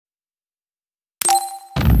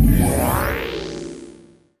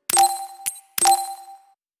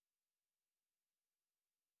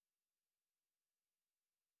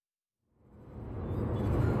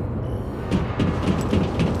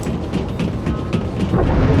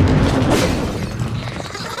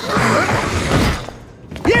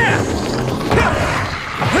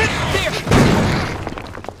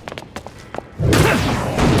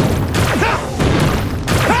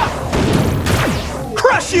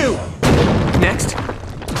you! Next.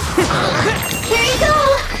 Here you go!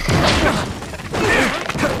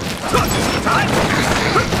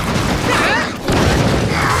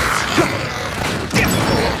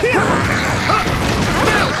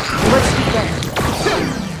 Let's begin.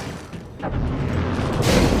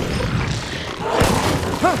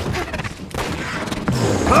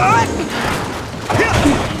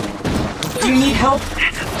 Do you need help?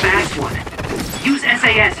 That's a fast one. Use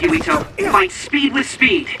SAS, Yuito. Fight speed with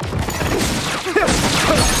speed.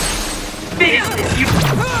 Finish this, you...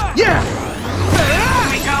 Yeah!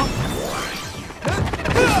 Yuito!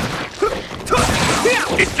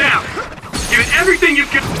 It's down! Give it everything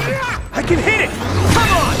you've got! I can hit it!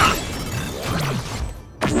 Come on!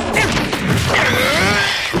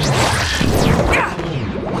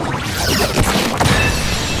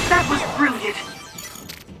 That was brilliant!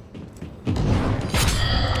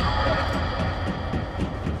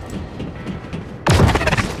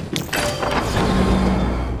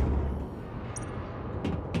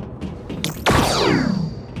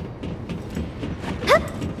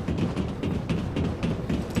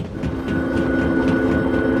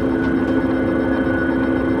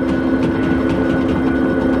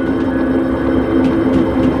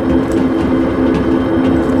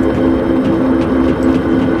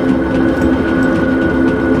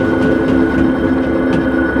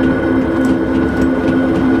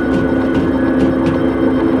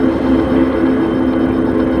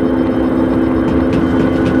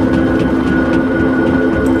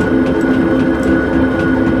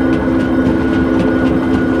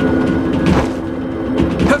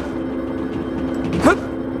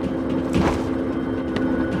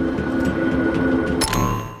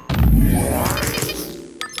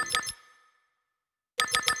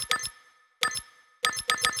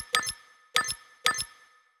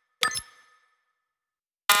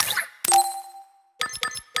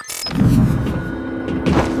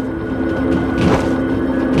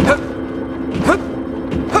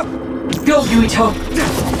 Go, Yuito!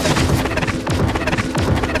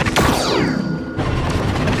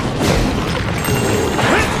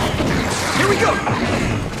 Here we go!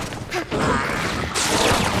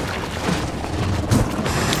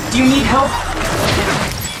 Do you need help?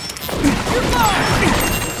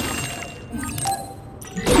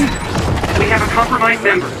 We have a compromised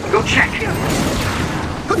member. Go check.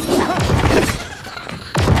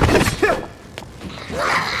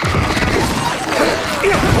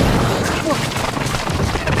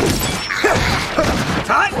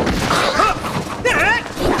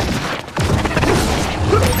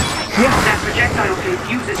 That projectile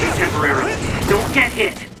confuses you temporarily. Don't get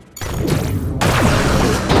hit.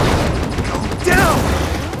 Down!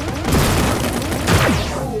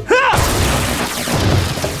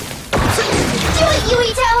 Do it,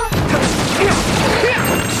 Yuito!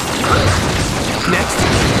 Next.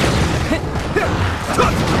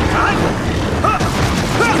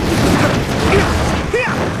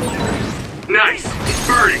 Nice. It's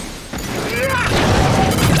burning.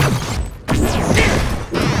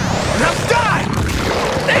 Now die!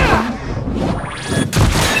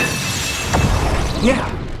 Yeah.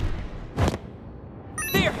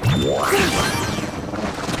 There.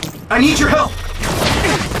 I need your help.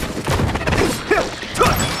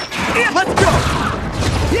 Let's go.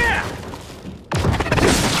 Yeah.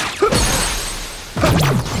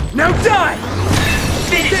 Now die.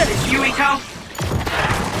 Finish this, Yuito.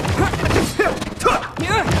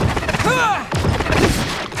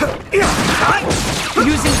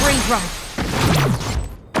 Using brain drive.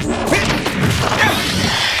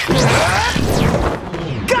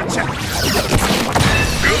 Gotcha.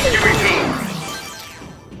 Go, Yuito.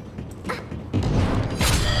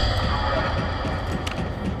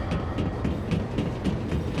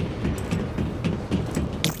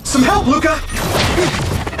 Some help, Luca.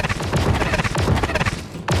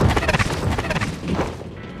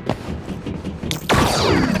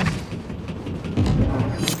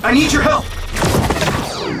 I need your help.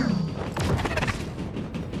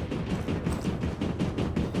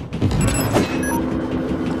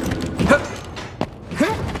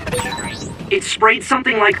 It sprayed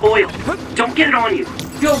something like oil. Don't get it on you.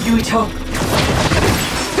 Go, Yuito!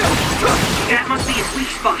 That must be its weak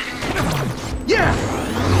spot. Yeah.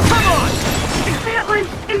 Come on. That was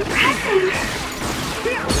impressive!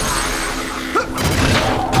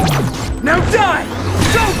 Now die.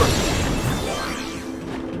 It's over.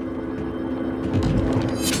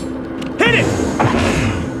 Hit it.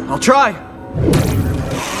 I'll try.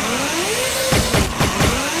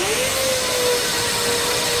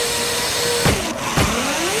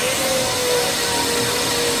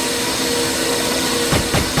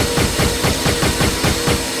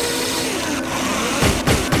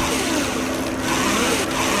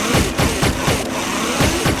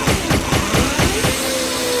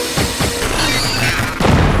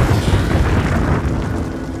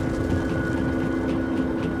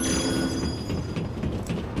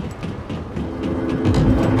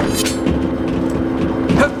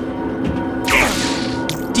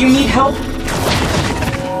 help?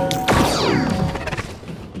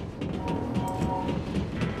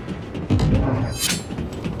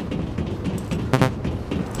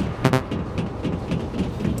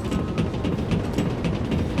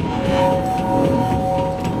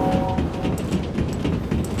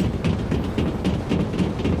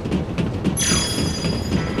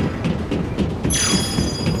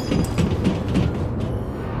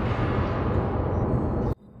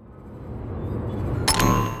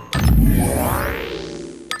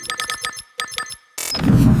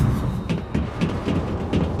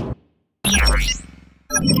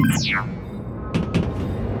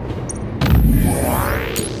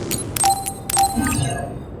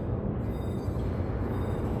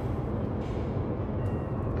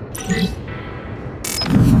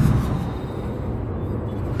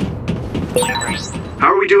 How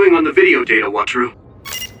are we doing on the video data, Watru?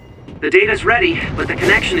 The data's ready, but the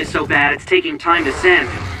connection is so bad it's taking time to send.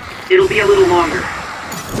 It'll be a little longer.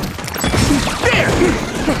 There!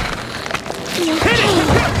 Hit it!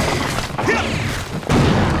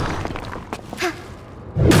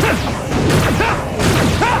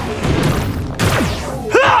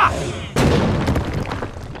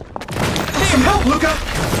 Some help, Luca!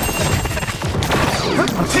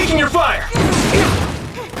 I'm taking your fire!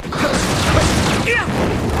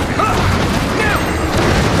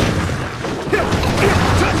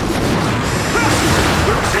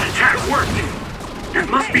 That attack worked! There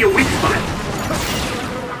must be a weak spot.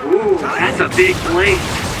 Ooh, that's a big blade.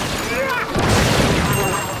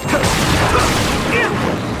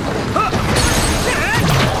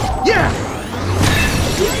 Yeah!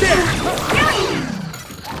 There!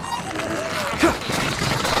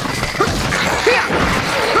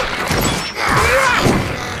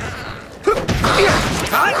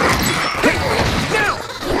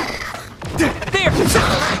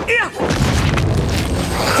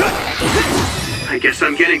 I guess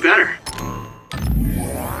I'm getting better.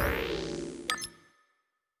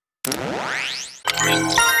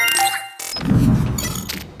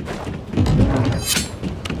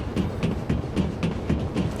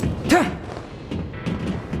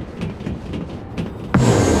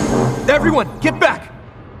 Everyone, get back!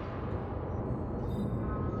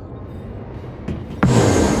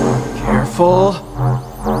 Careful.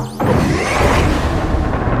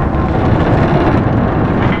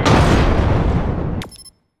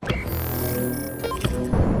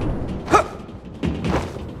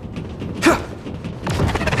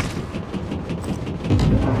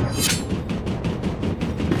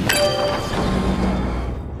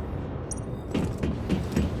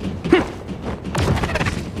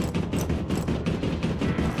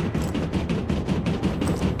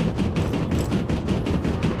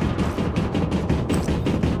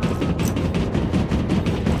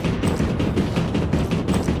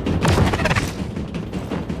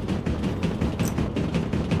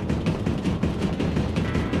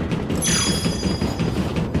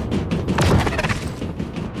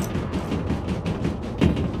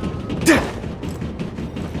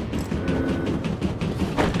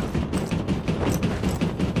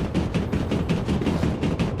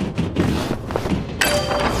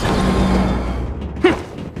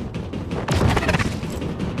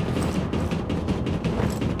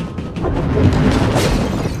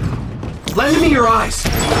 Lend me your eyes!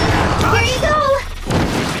 Here you go!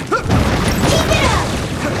 Keep it up!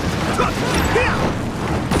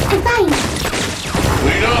 I'm fine.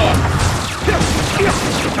 Lead on!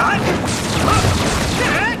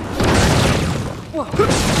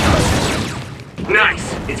 Nice!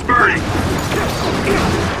 It's burning!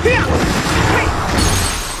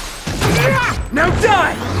 Now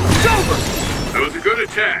die! It's over! That was a good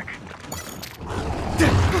attack.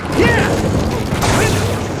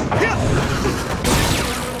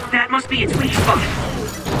 That must be its weak spot.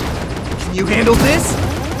 Can you handle this?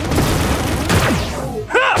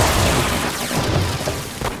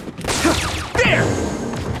 There!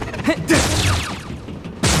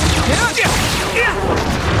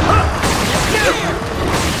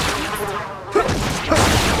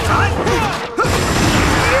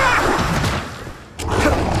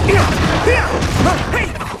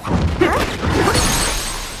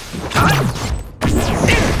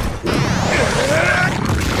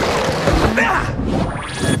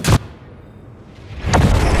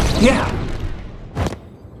 Yeah!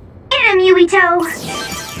 Get him, Yuito!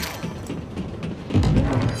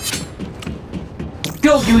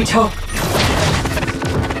 Go, Yuito!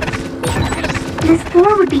 This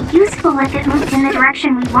floor would be useful if it moved in the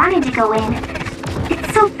direction we wanted to go in.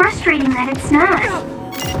 It's so frustrating that it's not.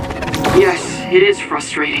 Yes, it is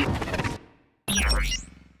frustrating.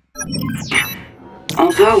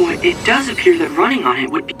 Although, it does appear that running on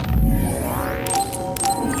it would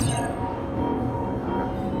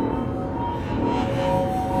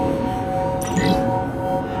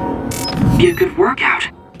be a good workout.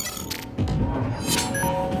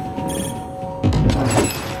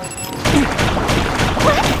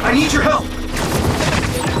 I need your help!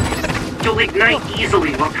 You'll ignite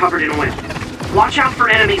easily while covered in oil. Watch out for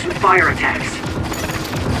enemies with fire attacks.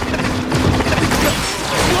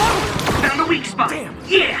 Found the weak spot. Damn.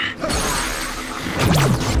 Yeah!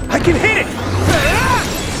 I can hit it!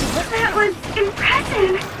 That was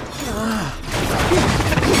impressive.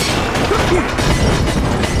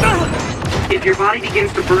 If your body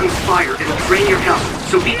begins to burn with fire, it'll drain your health,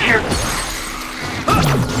 so be careful.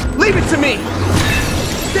 Leave it to me!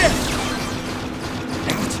 There!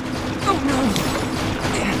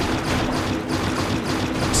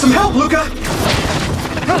 Some help, Luca!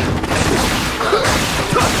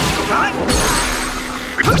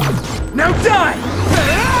 Now die!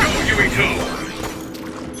 Give me two.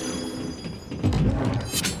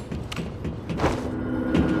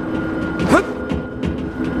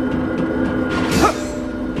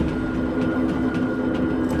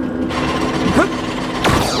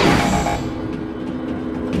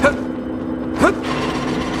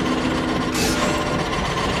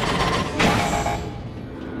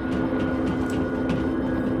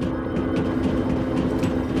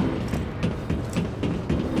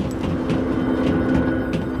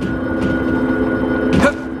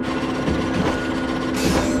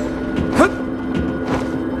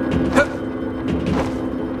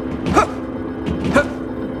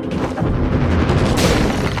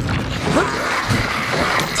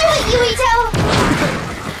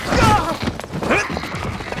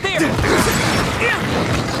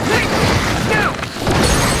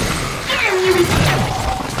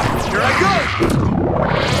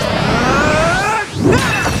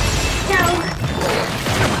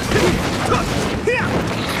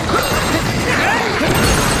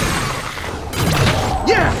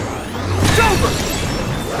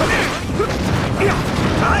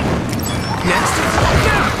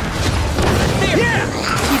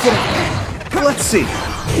 Let's see. Get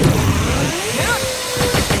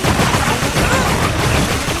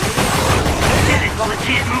it while it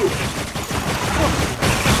can't move.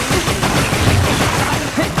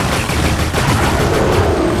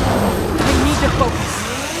 I need to focus.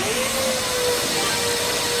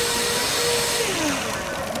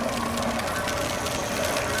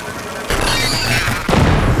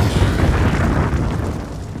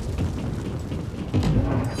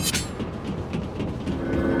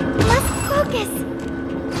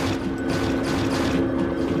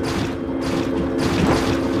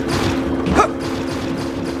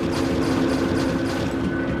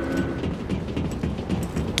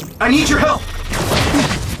 I need your help!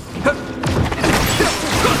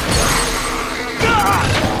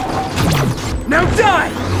 Now die!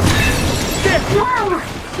 There! Whoa!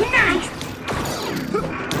 Nice!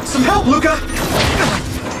 Some help, Luca!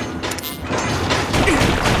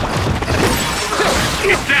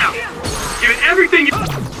 Get down. Give it everything you...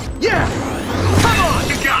 Yeah! Come on,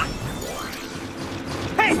 you got it.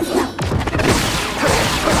 Hey!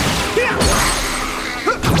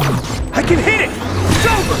 I can hit it! It's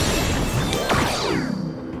over!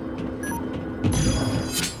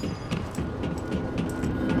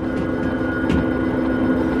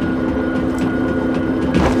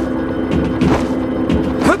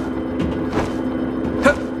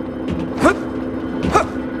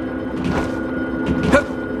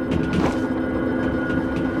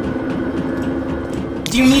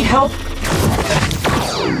 Do you need help?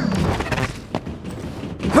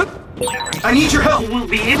 I need your help! We'll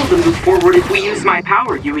be able to move forward if we use my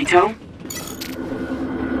power, Yuito.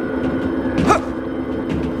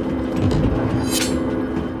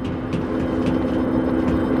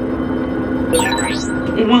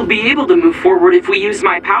 We'll be able to move forward if we use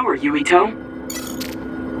my power, Yuito.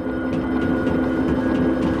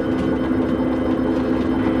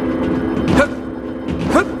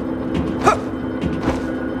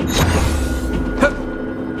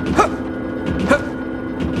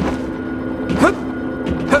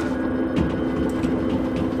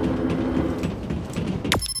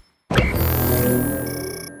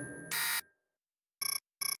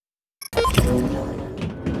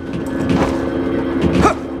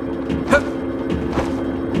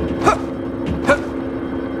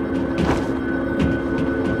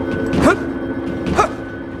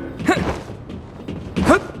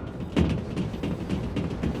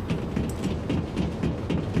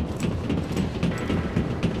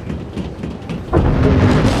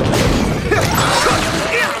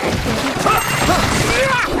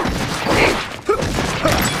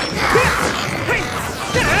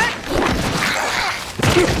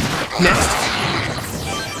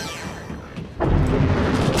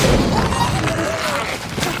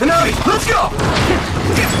 Let's go!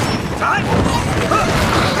 Time!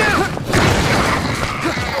 Now!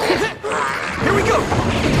 Here we go!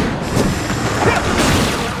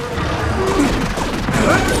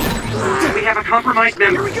 We have a compromised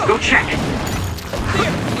member. Go check.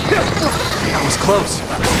 That was close.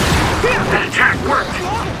 That attack worked.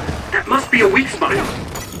 That must be a weak spot.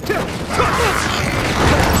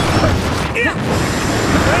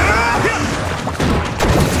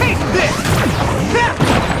 Take this!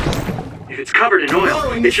 If it's covered in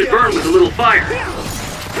oil, it should burn with a little fire.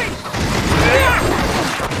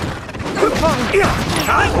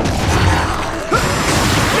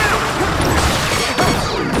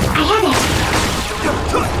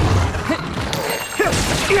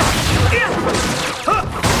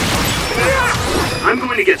 I'm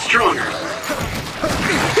going to get stronger.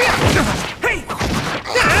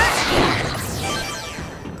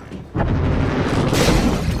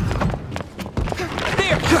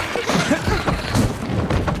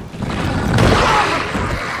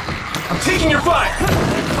 I'm taking your fire!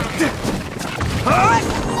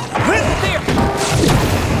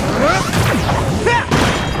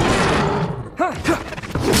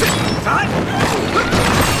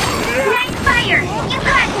 Nice fire! You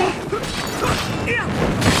got this!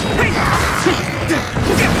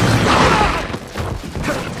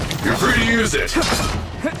 You're free to use it.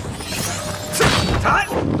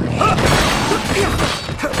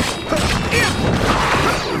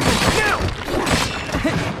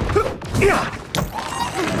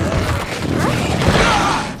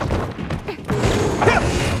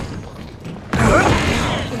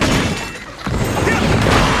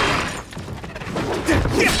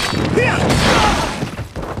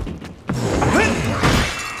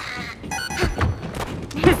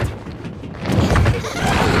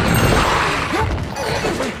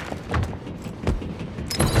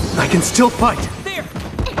 I can still fight. Here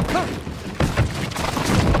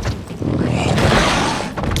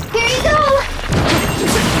you go!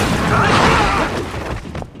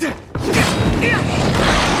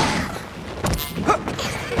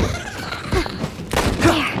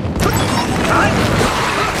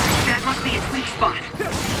 That must be its weak spot.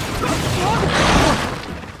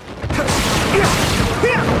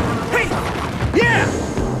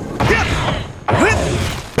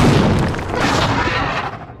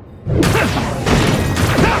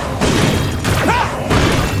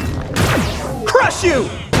 Crush you!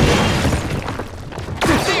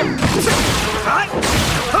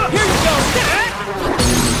 Here you go!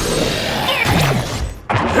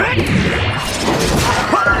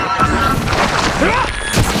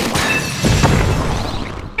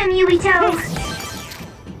 And Yuito!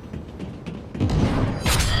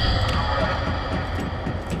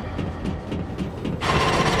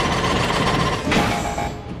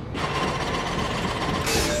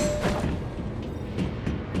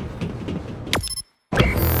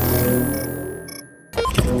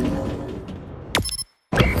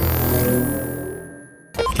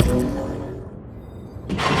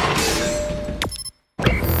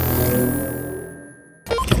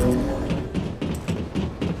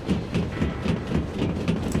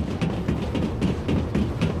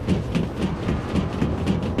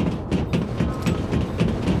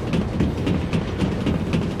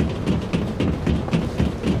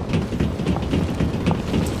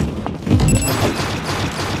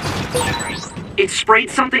 It sprayed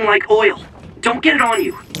something like oil. Don't get it on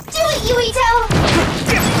you. Do it, Yuito!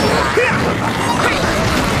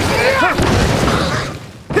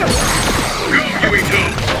 Go, Yuito!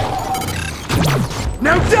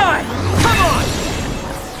 Now die! Come on!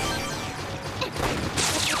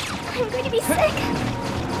 I'm going to be sick.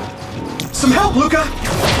 Some help, Luca!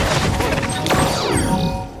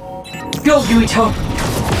 Go, Yuito!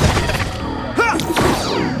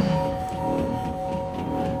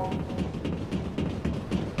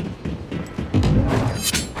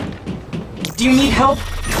 Do you need help?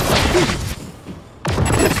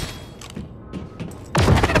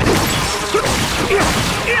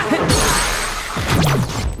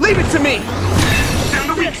 Leave it to me! Found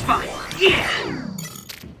the weak spot. Yeah.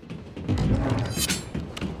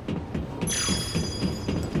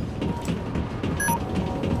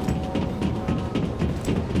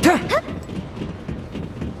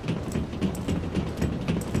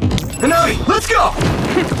 Hanami, let's go!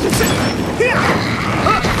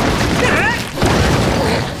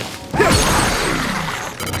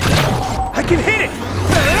 I can hit it!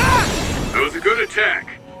 That was a good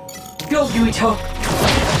attack. Go, Yuito!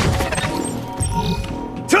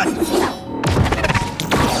 Tut!